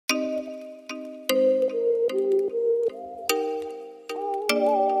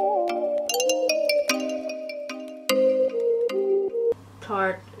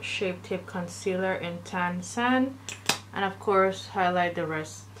Shape Tape Concealer in Tan Sand, and of course highlight the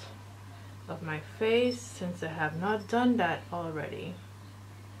rest of my face since I have not done that already.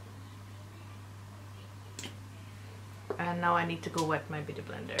 And now I need to go wet my beauty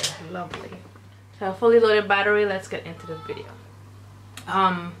blender. Lovely. So fully loaded battery. Let's get into the video.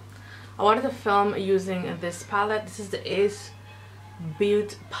 I wanted to film using this palette. This is the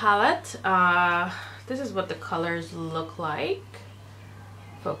Beaute palette. This is what the colors look like.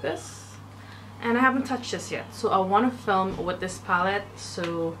 Focus. And I haven't touched this yet, so I want to film with this palette.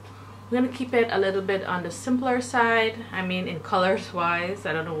 So I'm gonna keep it a little bit on the simpler side. I mean, in colors wise,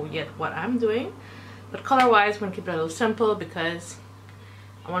 I don't know yet what I'm doing, but color wise, I'm gonna keep it a little simple because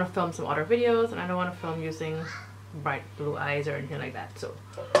I want to film some other videos and I don't want to film using bright blue eyes or anything like that. So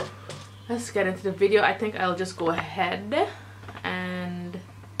let's get into the video. I think I'll just go ahead and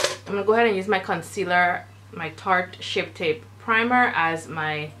I'm gonna go ahead and use my concealer, my Tarte Shape Tape primer as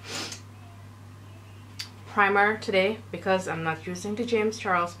my primer today because I'm not using the James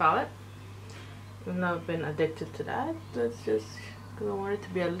Charles palette. I've not been addicted to that. That's just because I want it to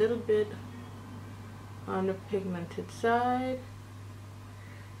be a little bit on the pigmented side.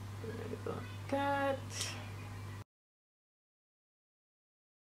 Like that.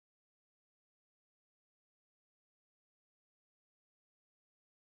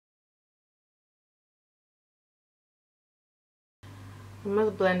 I'm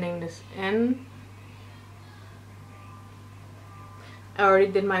just blending this in. I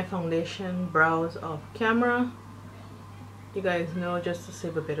already did my foundation brows off camera. You guys know, just to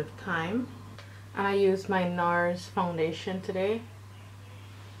save a bit of time. And I used my NARS foundation today.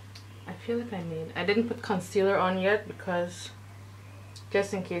 I feel like I didn't put concealer on yet because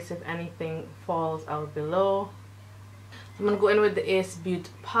just in case if anything falls out below. I'm gonna go in with the Beaute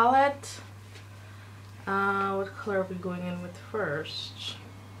palette. What color are we going in with first?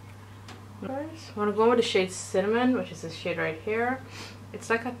 I want to go in with the shade Cinnamon, which is this shade right here. It's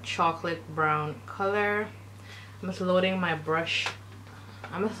like a chocolate brown color. I'm just loading my brush.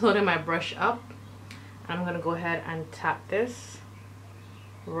 I'm just loading my brush up. I'm gonna go ahead and tap this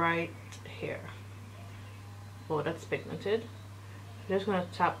right here. Oh, that's pigmented. I'm just gonna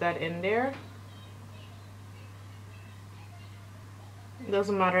tap that in there. It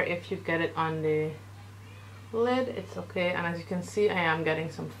doesn't matter if you get it on the lid, it's okay. And as you can see, I am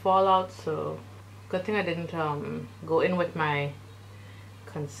getting some fallout, so good thing I didn't go in with my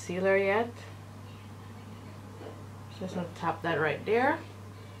concealer yet. Just gonna tap that right there.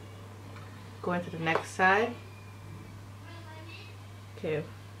 Go into the next side. Okay,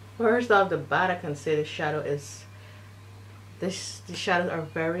 first off the bat, I can say the shadow is the shadows are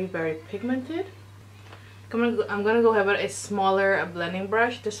very pigmented. I'm gonna go ahead with a smaller blending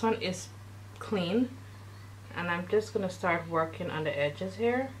brush. This one is clean. And I'm just going to start working on the edges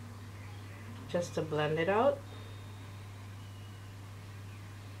here just to blend it out.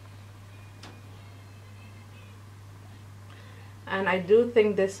 And I do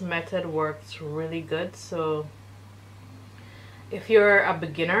think this method works really good. So if you're a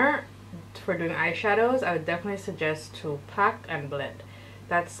beginner for doing eyeshadows, I would definitely suggest to pack and blend.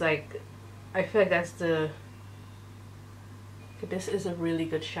 That's like, I feel like that's the... This is a really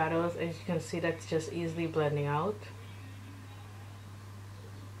good shadow. As you can see, that's just easily blending out.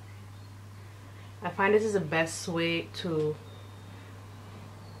 I find this is the best way to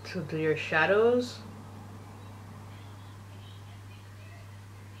do your shadows.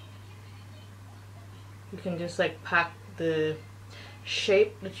 You can just like pack the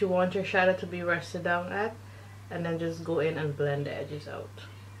shape that you want your shadow to be rested down at, and then just go in and blend the edges out.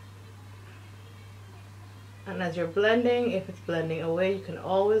 And as you're blending, if it's blending away, you can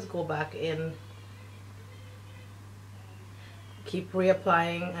always go back in, keep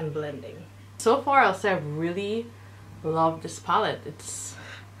reapplying and blending. So far, I'll say I really love this palette. Its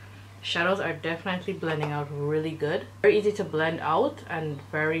shadows are definitely blending out really good. Very easy to blend out and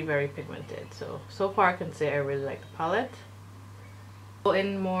very pigmented. So far I can say I really like the palette. Go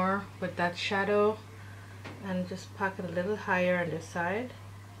in more with that shadow and just pack it a little higher on this side.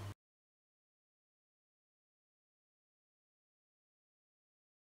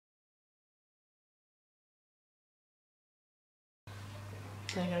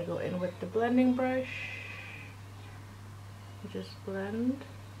 Then I'm going to go in with the blending brush. Just blend.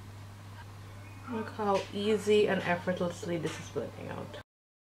 Look how easy and effortlessly this is blending out.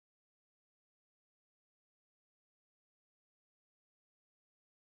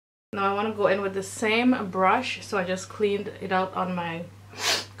 Now I want to go in with the same brush, so I just cleaned it out on my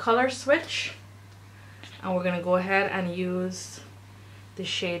color switch. And we're going to go ahead and use the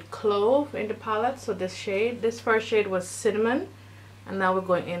shade Clove in the palette. So this shade, this first shade was Cinnamon. And now we're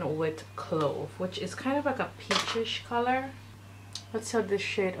going in with Clove, which is kind of like a peachish color. Let's see how this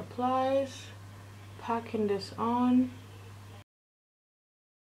shade applies. Packing this on.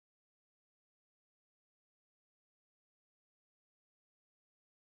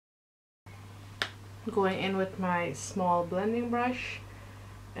 Going in with my small blending brush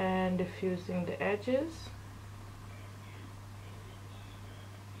and diffusing the edges.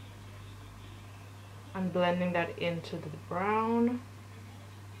 And blending that into the brown.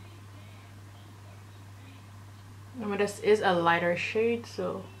 I mean, this is a lighter shade,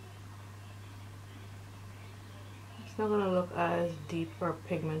 so it's not gonna look as deep or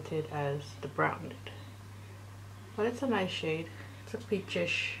pigmented as the brown did. But it's a nice shade. It's a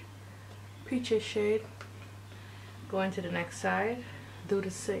peachish shade. Going to the next side, do the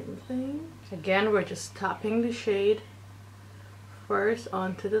same thing. Again, we're just tapping the shade first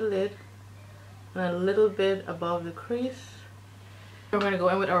onto the lid and a little bit above the crease. We're going to go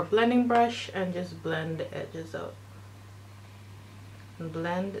in with our blending brush and just blend the edges out. And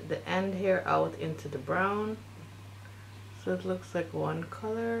blend the end here out into the brown so it looks like one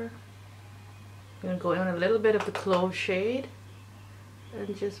color. I'm going to go in with a little bit of the Clove shade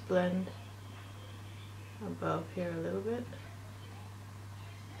and just blend above here a little bit.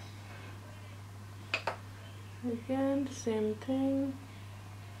 Again, same thing.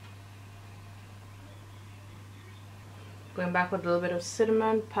 Going back with a little bit of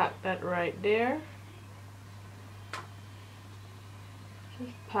cinnamon, pack that right there.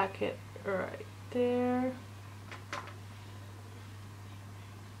 Just pack it right there.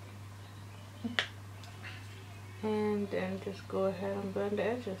 And then just go ahead and blend the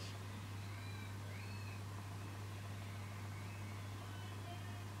edges.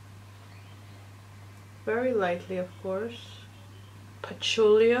 Very lightly, of course.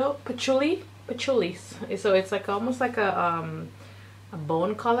 Patchouli. So it's like almost like a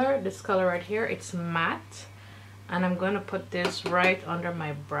bone color. This color right here, it's matte, and I'm going to put this right under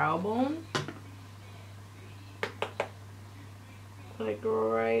my brow bone, like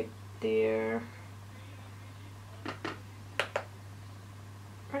right there,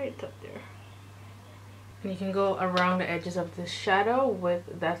 right up there. And you can go around the edges of this shadow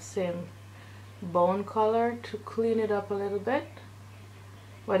with that same bone color to clean it up a little bit,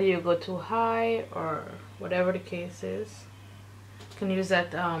 whether you go too high or whatever the case is. You can use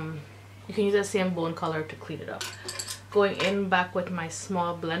that same bone color to clean it up. Going in back with my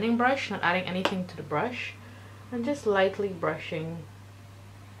small blending brush, not adding anything to the brush, and just lightly brushing,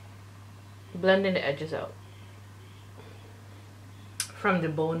 blending the edges out from the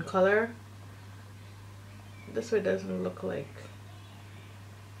bone color. This way it doesn't look like,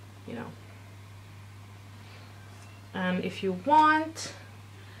 you know. And if you want,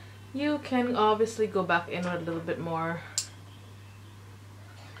 you can obviously go back in with a little bit more.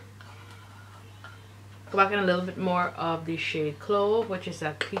 Go back in a little bit more of the shade Clove, which is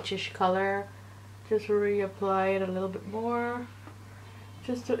that peachish color. Just reapply it a little bit more,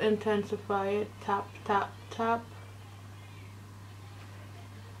 just to intensify it. Tap, tap, tap.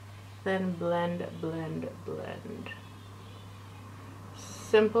 Then blend, blend, blend.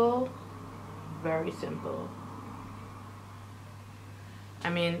 Simple, very simple. I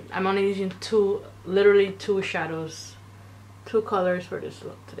mean, I'm only using literally two shadows, two colors for this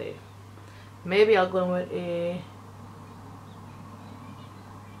look today. Maybe I'll go in with a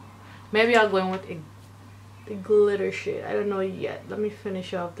glitter shade. I don't know yet. Let me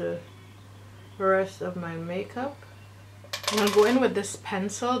finish off the rest of my makeup. I'm gonna go in with this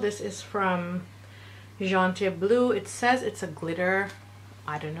pencil. This is from Beaute Blue. It says it's a glitter.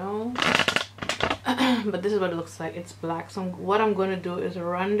 I don't know. But this is what it looks like. It's black. So what I'm going to do is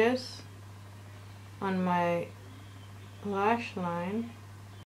run this on my lash line.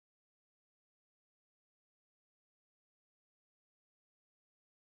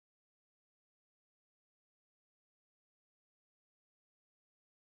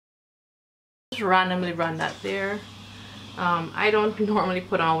 Just randomly run that there. I don't normally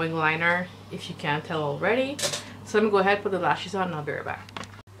put on wing liner, if you can't tell already. So let me go ahead and put the lashes on and I'll be right back.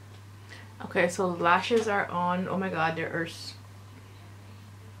 Okay, so lashes are on. Oh my god, are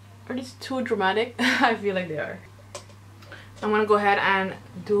these too dramatic? I feel like they are. I'm gonna go ahead and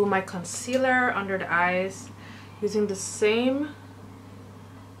do my concealer under the eyes using the same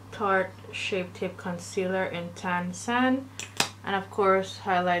Tarte Shape Tape concealer in Tan Sand, and of course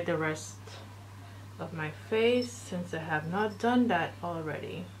highlight the rest of my face since I have not done that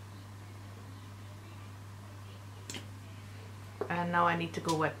already. And now I need to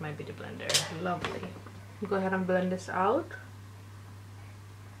go wet my beauty blender. Lovely. Go ahead and blend this out.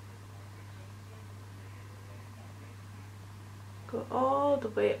 Go all the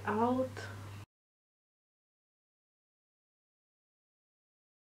way out.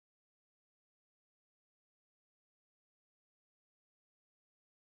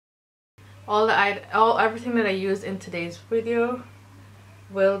 Everything that I used in today's video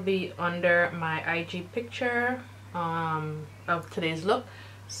will be under my IG picture of today's look,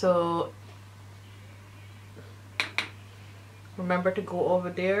 so remember to go over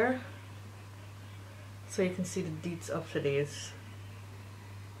there so you can see the deets of today's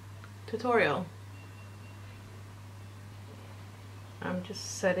tutorial. I'm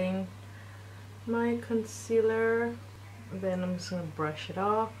just setting my concealer, then I'm just gonna brush it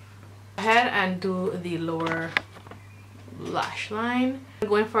off. Go ahead and do the lower lash line. I'm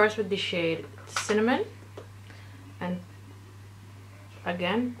going first with the shade Cinnamon, and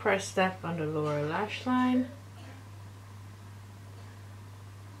again press that on the lower lash line,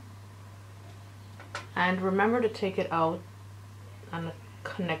 and remember to take it out and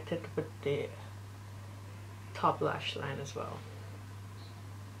connect it with the top lash line as well.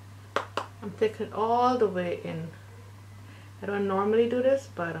 I'm taking it all the way in. I don't normally do this,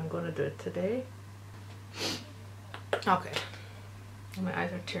 but I'm going to do it today. Okay, my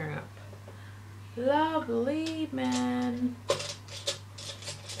eyes are tearing up. Lovely, man.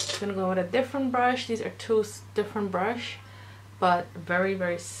 I'm gonna go with a different brush. These are two different brush, but very,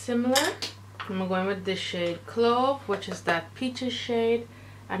 very similar. I'm going with this shade Clove, which is that Peachy shade,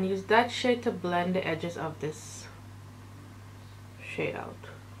 and use that shade to blend the edges of this shade out.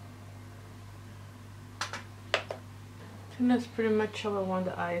 I think that's pretty much how I want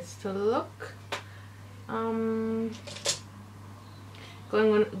the eyes to look. Gonna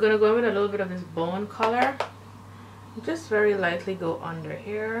go with a little bit of this bone color. Just very lightly go under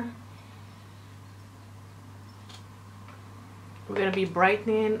here. We're gonna be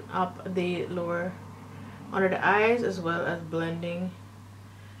brightening up the lower under the eyes, as well as blending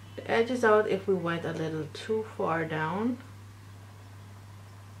the edges out if we went a little too far down.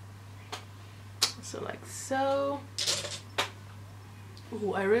 So like so.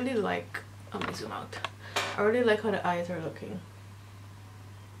 Ooh, I really like, let me zoom out. I really like how the eyes are looking.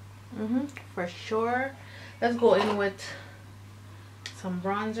 For sure. Let's go in with some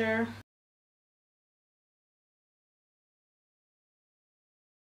bronzer.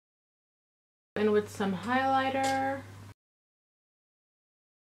 In with some highlighter.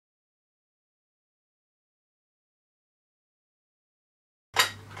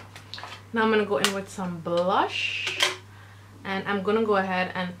 Now I'm gonna go in with some blush. And I'm gonna go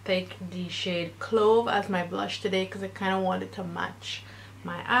ahead and take the shade Clove as my blush today because I kind of wanted to match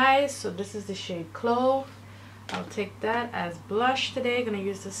my eyes. So this is the shade Clove. I'll take that as blush today. Gonna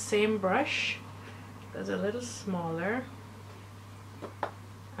use the same brush. That's a little smaller.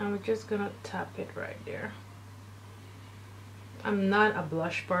 And we're just gonna tap it right there. I'm not a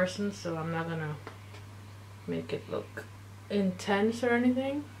blush person, so I'm not gonna make it look intense or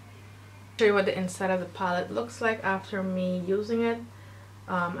anything. Show you what the inside of the palette looks like after me using it.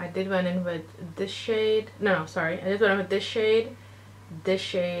 I did went in with this shade. No, sorry. I did went in with this shade,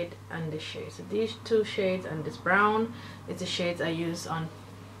 and this shade. So these two shades and this brown is the shades I use on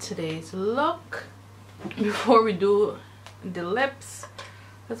today's look. Before we do the lips,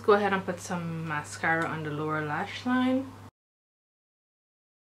 let's go ahead and put some mascara on the lower lash line.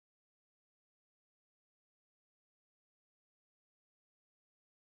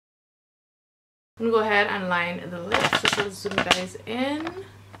 I'm gonna go ahead and line the lips. Just let's zoom you guys in.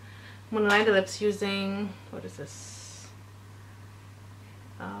 I'm gonna line the lips using, what is this?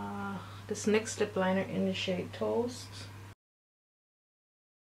 This NYX lip liner in the shade Toast.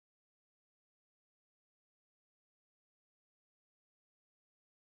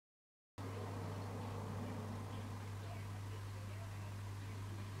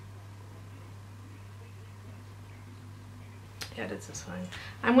 Yeah, this is fine.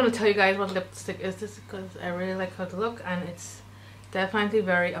 I'm gonna tell you guys what lipstick is this because I really like how to look, and it's definitely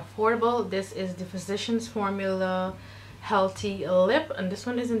very affordable. This is the Physicians Formula Healthy Lip, and this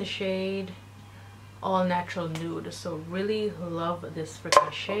one is in the shade All Natural Nude. So really love this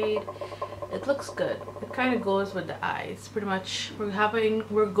freaking shade. It looks good. It kind of goes with the eyes. Pretty much we're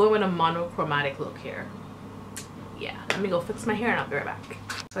going with a monochromatic look here. Yeah, let me go fix my hair and I'll be right back.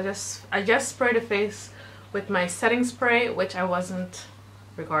 So I just sprayed the face with my setting spray, which I wasn't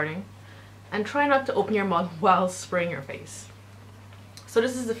recording, and try not to open your mouth while spraying your face. So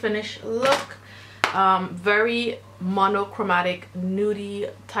this is the finished look. Very monochromatic nudie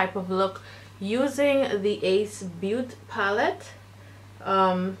type of look using the Ace Beaute palette.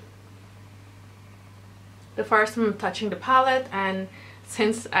 The first time I'm touching the palette, and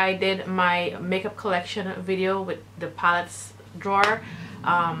since I did my makeup collection video with the palettes drawer.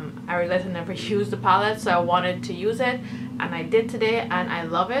 I realized I never used the palette, so I wanted to use it, and I did today, and I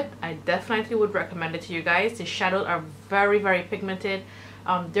love it. I definitely would recommend it to you guys. The shadows are very, very pigmented.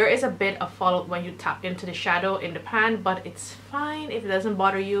 There is a bit of fallout when you tap into the shadow in the pan, but it's fine if it doesn't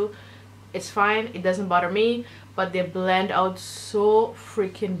bother you. It's fine, it doesn't bother me, but they blend out so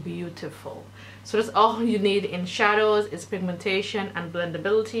freaking beautiful. So that's all you need in shadows is pigmentation and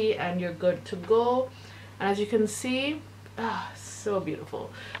blendability, and you're good to go. And as you can see, so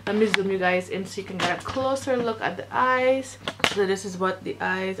beautiful. Let me zoom you guys in so you can get a closer look at the eyes. So this is what the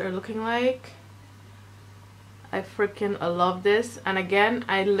eyes are looking like. I freaking love this. And again,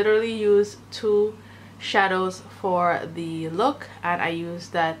 I literally use 2 shadows for the look, and I use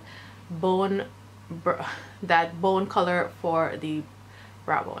that bone color for the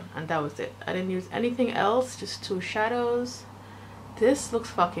brow bone, and that was it. I didn't use anything else, just 2 shadows. This looks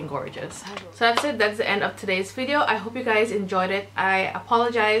fucking gorgeous. So that's it. That's the end of today's video. I hope you guys enjoyed it. I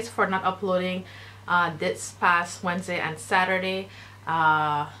apologize for not uploading this past Wednesday and Saturday.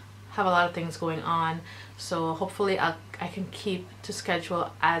 Have a lot of things going on, so hopefully I can keep to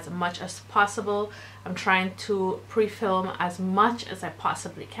schedule as much as possible. I'm trying to pre-film as much as I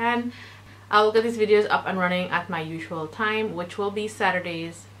possibly can. I will get these videos up and running at my usual time, which will be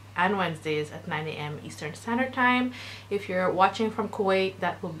Saturdays and Wednesdays at 9 AM Eastern Standard Time. If you're watching from Kuwait,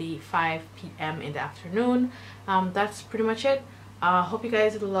 that will be 5 PM in the afternoon. That's pretty much it. Hope you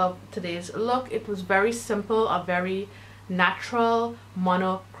guys love today's look. It was very simple, a very natural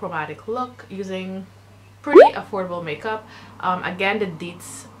monochromatic look using pretty affordable makeup. Again, the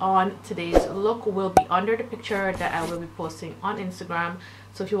dates on today's look will be under the picture that I will be posting on Instagram.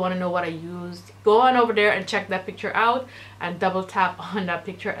 So if you want to know what I used, go on over there and check that picture out, and double tap on that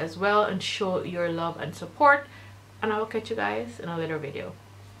picture as well and show your love and support. And I will catch you guys in a later video.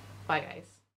 Bye guys.